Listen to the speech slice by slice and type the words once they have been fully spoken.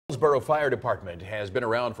Hillsboro Fire Department has been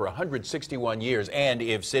around for 161 years, and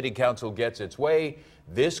if City Council gets its way,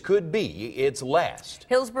 this could be its last.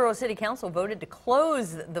 Hillsboro City Council voted to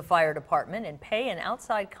close the fire department and pay an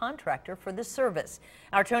outside contractor for the service.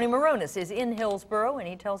 Our Tony Moronis is in Hillsboro, and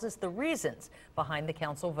he tells us the reasons behind the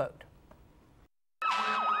council vote.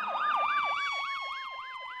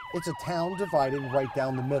 It's a town divided right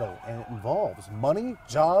down the middle, and it involves money,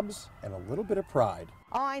 jobs, and a little bit of pride.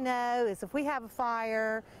 All I know is if we have a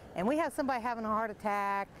fire and we have somebody having a heart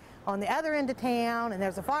attack on the other end of town and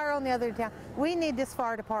there's a fire on the other end of town, we need this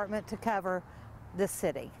fire department to cover the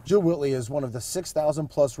city. Jill Whitley is one of the 6,000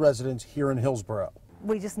 plus residents here in Hillsboro.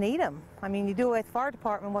 We just need them. I mean, you do it with the fire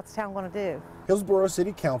department, what's the town going to do? Hillsboro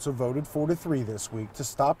City Council voted 4-3 this week to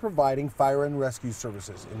stop providing fire and rescue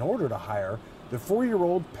services in order to hire the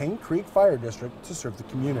 4-year-old Paint Creek Fire District to serve the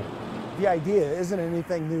community. The idea isn't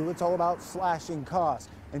anything new. It's all about slashing costs.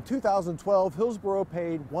 In 2012, Hillsboro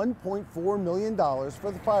paid $1.4 million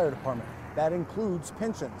for the fire department. That includes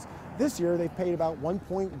pensions. This year, they paid about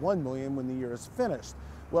 $1.1 million when the year is finished.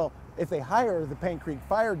 Well, if they hire the Paint Creek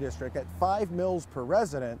Fire District at $5 mils per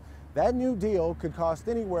resident, that new deal could cost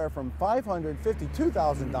anywhere from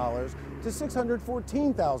 $552,000 to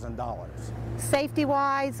 $614,000.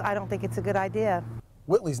 Safety-wise, I don't think it's a good idea.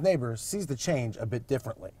 Whitley's neighbor sees the change a bit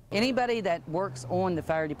differently. Anybody that works on the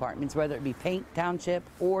fire departments, whether it be Paint Township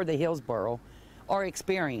or the Hillsboro, are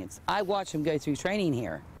experienced. I watch them go through training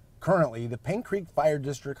here. Currently, the Paint Creek Fire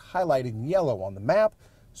District, highlighted in yellow on the map,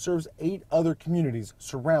 serves 8 other communities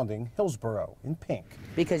surrounding Hillsboro in pink.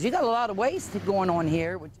 Because you got a lot of waste going on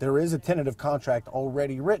here. There is a tentative contract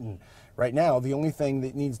already written. Right now, the only thing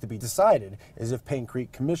that needs to be decided is if Paint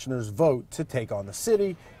Creek commissioners vote to take on the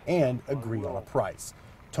city and agree on a price.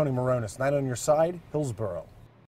 Tony Moronis, 9 on your side, Hillsboro.